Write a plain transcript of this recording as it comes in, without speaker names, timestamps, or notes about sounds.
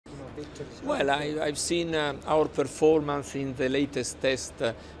Well, I've seen our performance in the latest test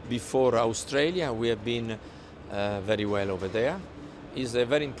before Australia. We have been very well over there. It's a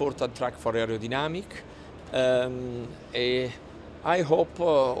very important track for aerodynamic. I hope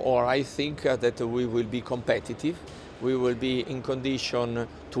or I think that we will be competitive. We will be in condition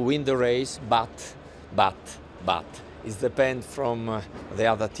to win the race, but it depends from the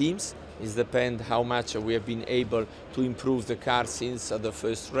other teams. It depends how much we have been able to improve the car since the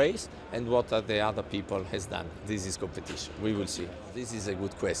first race and what the other people has done. This is competition. We will see. This is a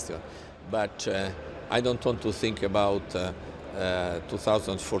good question, but I don't want to think about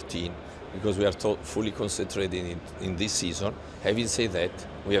 2014 because we are fully concentrated in this season. Having said that,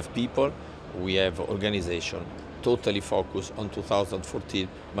 we have people, we have organization, totally focused on 2014,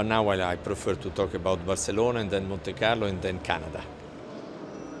 but now I prefer to talk about Barcelona and then Monte Carlo and then Canada.